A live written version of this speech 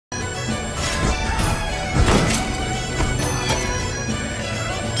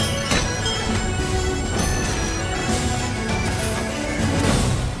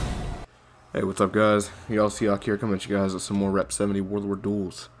Hey, what's up, guys? Y'all see here coming at you guys with some more Rep 70 Warlord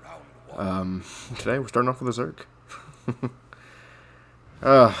Duels. Today we're starting off with a Zerk.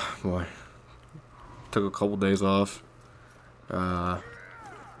 Boy. Took a couple days off.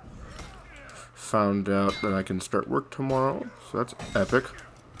 Found out that I can start work tomorrow, so that's epic.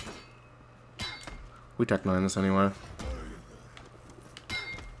 We Tech 9 this anyway.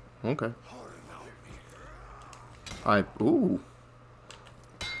 Okay. Ooh.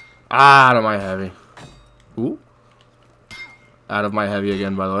 Out of my heavy. Ooh. Out of my heavy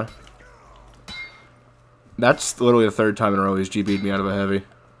again, by the way. That's literally the third time in a row he's GB'd me out of a heavy.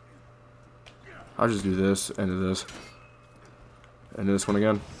 I'll just do this, end of this. End of this one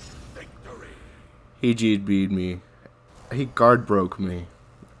again. He GB'd me. He guard broke me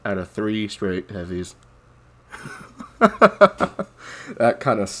out of 3 straight heavies. That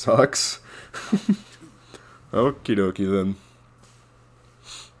kind of sucks. Okie dokie then.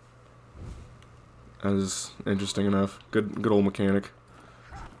 That is interesting enough. Good old mechanic.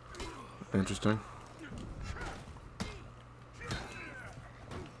 Interesting.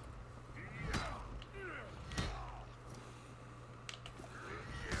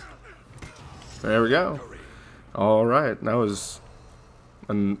 There we go. All right, that was.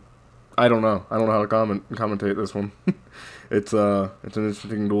 And I don't know. I don't know how to commentate this one. It's an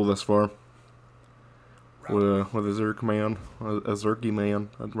interesting duel thus far. With a Zerk man, a Zerky man,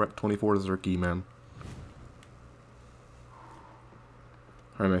 a Rep 24 Zerky man.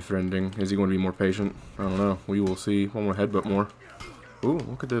 How am I friending? Is he going to be more patient? I don't know. We will see. One more headbutt more. Ooh,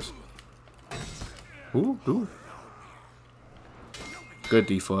 look at this. Ooh, ooh. Good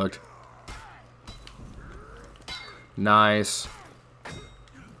deflect. Nice.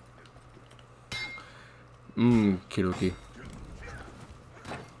 Kidoki.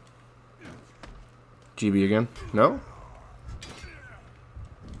 GB again? No?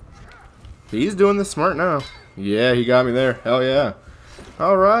 He's doing this smart now. Yeah, he got me there. Hell yeah.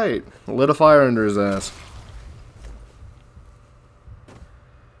 Alright. Lit a fire under his ass.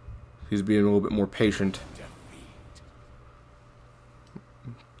 He's being a little bit more patient.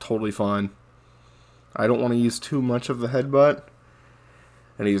 Totally fine. I don't want to use too much of the headbutt.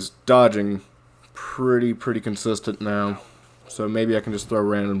 And he's dodging pretty consistent now. So maybe I can just throw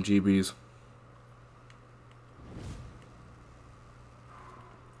random GBs.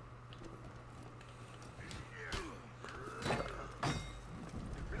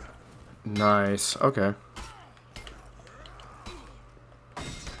 Nice. Okay.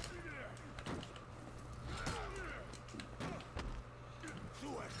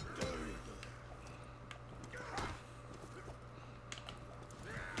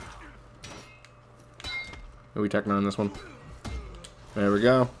 We Tech 9 this one. There we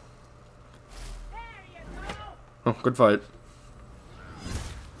go. Oh, good fight.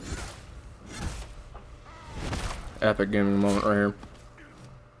 Epic gaming moment right here.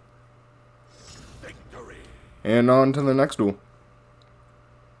 And on to the next duel.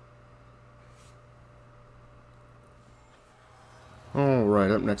 Alright,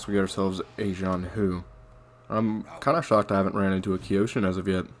 up next we got ourselves a Jean Hu. I'm kind of shocked I haven't ran into a Kyoshin as of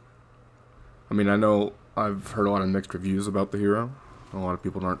yet. I mean, I know I've heard a lot of mixed reviews about the hero. A lot of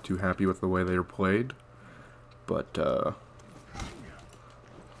people aren't too happy with the way they are played. But,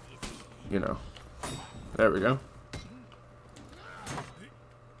 you know. There we go.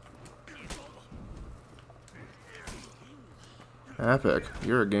 Epic.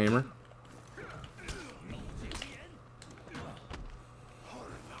 You're a gamer.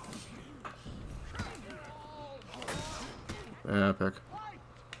 Epic.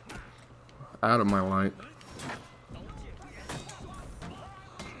 Out of my light.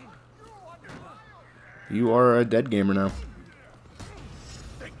 You are a dead gamer now.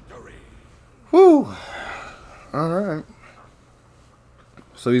 Whew. Alright.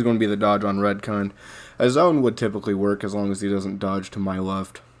 So he's going to be the dodge on red kind. A zone would typically work as long as he doesn't dodge to my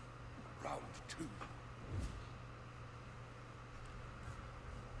left.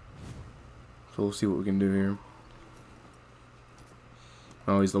 So we'll see what we can do here.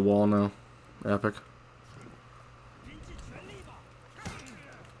 Oh, he's the wall now. Epic.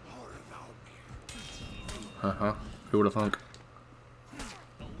 Haha. Who would have thunk?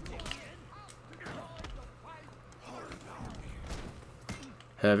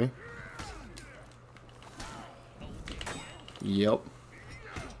 Heavy. Yep.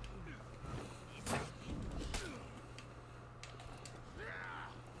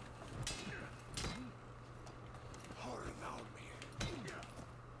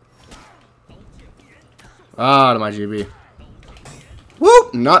 Ah, to my GB. Woo!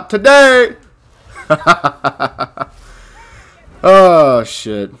 Not today! Oh,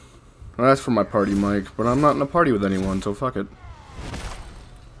 shit. Well, that's for my party mic, but I'm not in a party with anyone, so fuck it.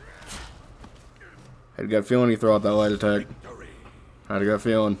 Had a gut feeling he throw out that light attack. Had a gut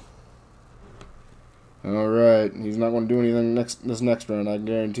feeling. Alright, he's not going to do anything this next round, I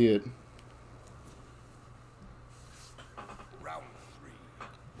guarantee it.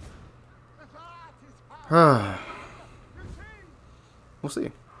 We'll see.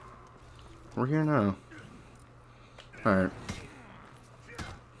 We're here now. Alright.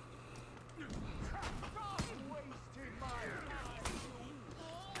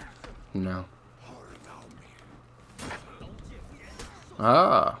 No.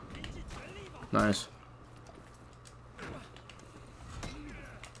 Ah. Nice.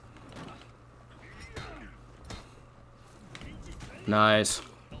 Nice.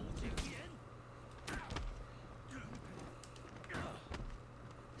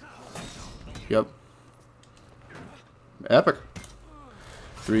 Yep. Epic.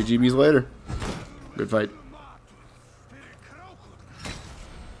 3 GBs later. Good fight.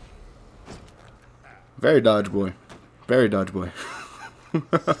 Very dodge boy. Very dodge boy.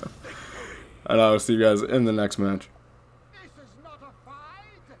 And I will see you guys in the next match.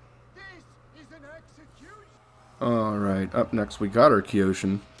 Alright, up next we got our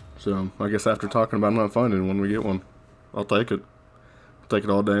Kyoshin. So, I guess after talking about not finding one, we get one. I'll take it. I'll take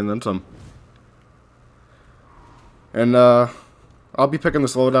it all day and then some. And, I'll be picking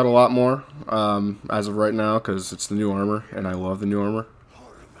this loadout a lot more, as of right now, because it's the new armor, and I love the new armor.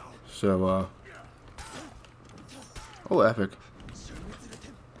 So, oh, epic.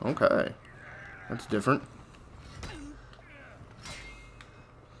 Okay. That's different.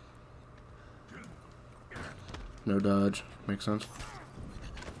 No dodge. Makes sense.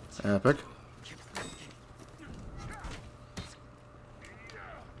 Epic.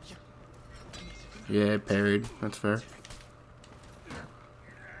 Yeah, parried. That's fair.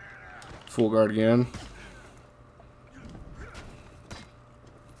 Full guard again.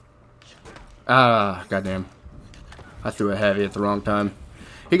 Ah, goddamn. I threw a heavy at the wrong time.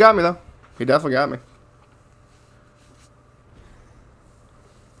 He got me, though. He definitely got me.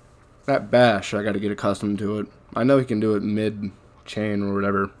 That bash, I gotta get accustomed to it. I know he can do it mid-chain or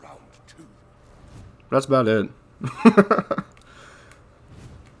whatever. That's about it.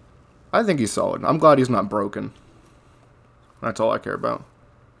 I think he's solid. I'm glad he's not broken. That's all I care about.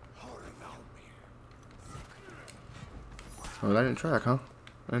 Oh, that didn't track, huh?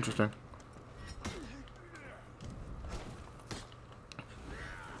 Interesting.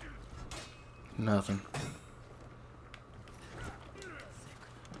 Nothing.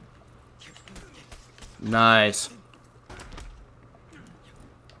 Nice.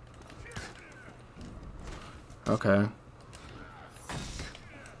 Okay.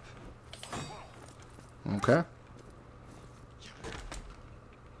 Okay.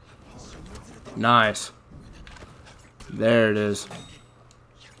 Nice. There it is.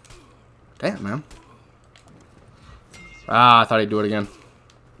 Damn, man. Ah, I thought he'd do it again.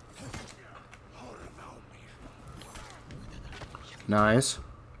 Nice.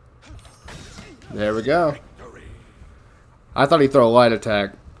 There we go. I thought he'd throw a light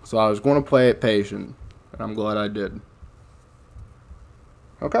attack, so I was going to play it patient, and I'm glad I did.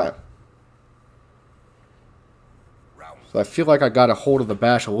 Okay. So I feel like I got a hold of the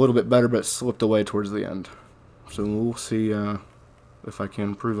bash a little bit better, but it slipped away towards the end. So we'll see if I can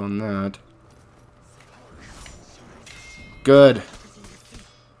improve on that. Good.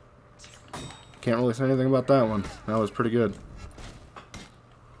 Can't really say anything about that one. That was pretty good.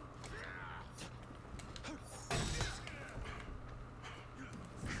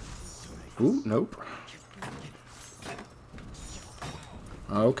 Ooh, nope.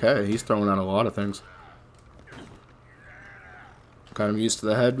 Okay, he's throwing out a lot of things. Got him used to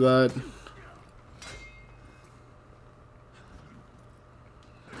the headbutt.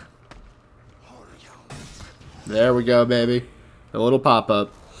 There we go, baby. A little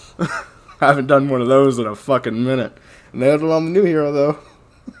pop-up. I haven't done one of those in a fucking minute. Nailed it on the new hero, though.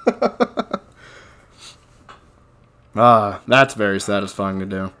 Ah, that's very satisfying to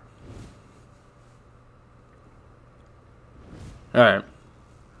do. Alright.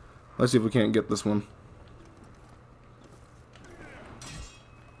 Let's see if we can't get this one.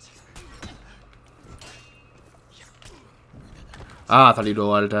 Ah, I thought he'd do a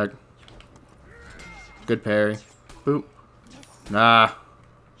light attack. Good parry. Boop. Nah.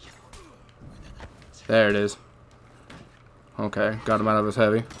 There it is. Okay, got him out of his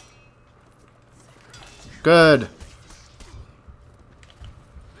heavy. Good.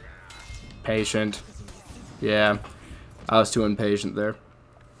 Patient. Yeah. I was too impatient there.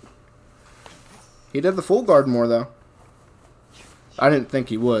 He did the full guard more, though. I didn't think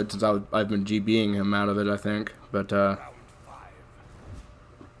he would, since I've been GBing him out of it, I think. But,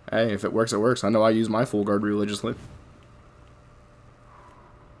 hey, if it works, it works. I know I use my full guard religiously.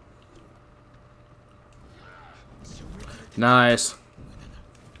 Nice.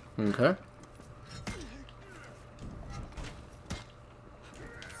 Okay.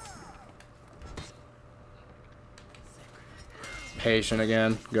 Patient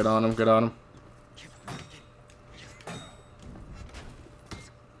again. Good on him, good on him.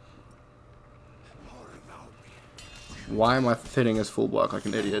 Why am I hitting his full block like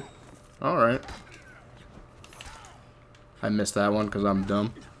an idiot? Alright. I missed that one because I'm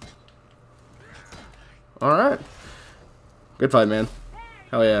dumb. Alright. Good fight, man.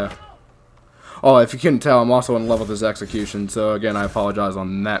 Hell yeah. Oh, if you couldn't tell, I'm also in love with his execution, so again, I apologize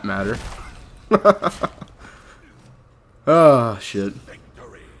on that matter. Oh, shit.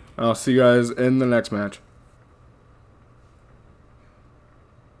 I'll see you guys in the next match.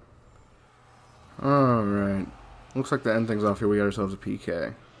 Alright. Looks like to end things off here, we got ourselves a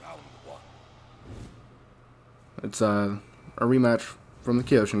PK. It's a rematch from the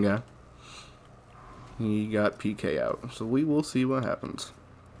Kyoshin guy. He got PK out, so we will see what happens.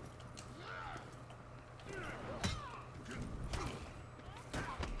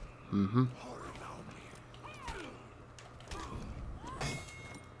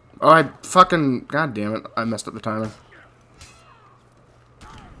 Oh, I fucking... God damn it. I messed up the timing.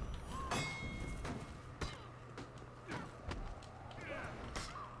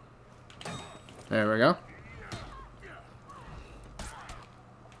 There we go.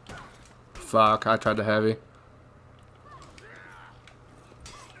 Fuck, I tried to heavy.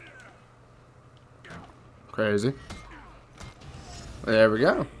 Crazy. There we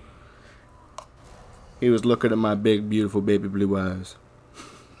go. He was looking at my big, beautiful baby blue eyes.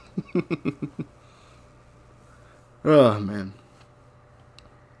 Oh, man.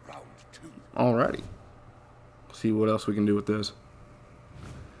 Alrighty. See what else we can do with this.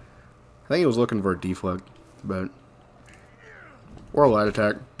 I think he was looking for a deflect, but... Or a light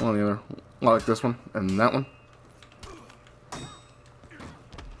attack. One or the other. I like this one, and that one.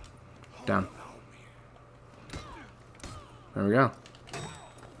 Down. There we go.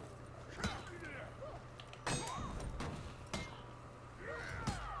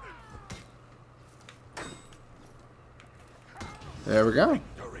 There we go.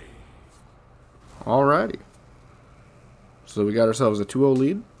 Alrighty. So we got ourselves a 2-0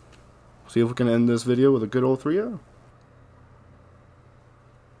 lead. See if we can end this video with a good old 3-0.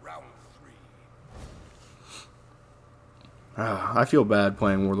 I feel bad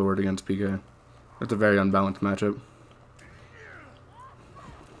playing Warlord against PK. It's a very unbalanced matchup.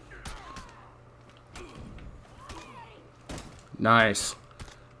 Nice.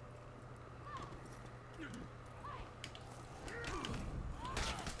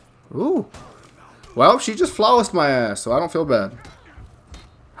 Ooh. Well, she just flawlessed my ass, so I don't feel bad.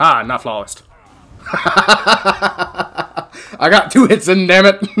 Ha, not flawlessed. I got 2 hits in, damn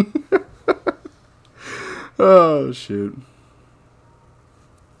it. Oh, shoot.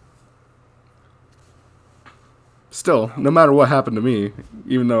 Still, no matter what happened to me,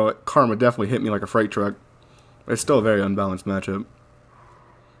 even though karma definitely hit me like a freight truck, it's still a very unbalanced matchup.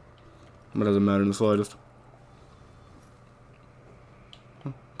 It doesn't matter in the slightest.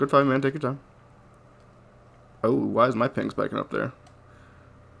 Good fight, man. Take your time. Oh, why is my ping spiking up there?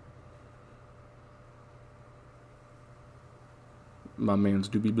 My mans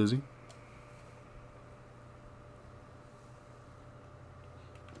do be busy.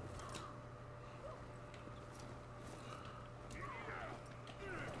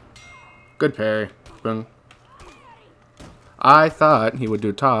 Good parry. Boom. I thought he would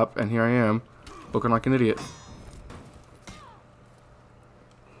do top, and here I am, looking like an idiot.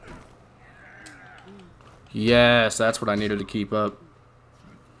 Yes, that's what I needed to keep up.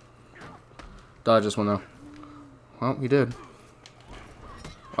 Dodge this one, though. Well, he did.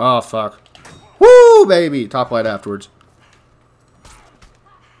 Oh, fuck. Woo, baby! Top light afterwards.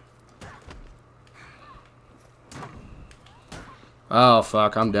 Oh,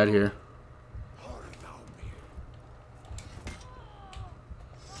 fuck. I'm dead here.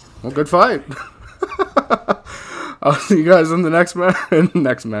 Well, good fight. I'll see you guys in the next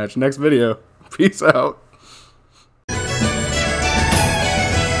video. Peace out.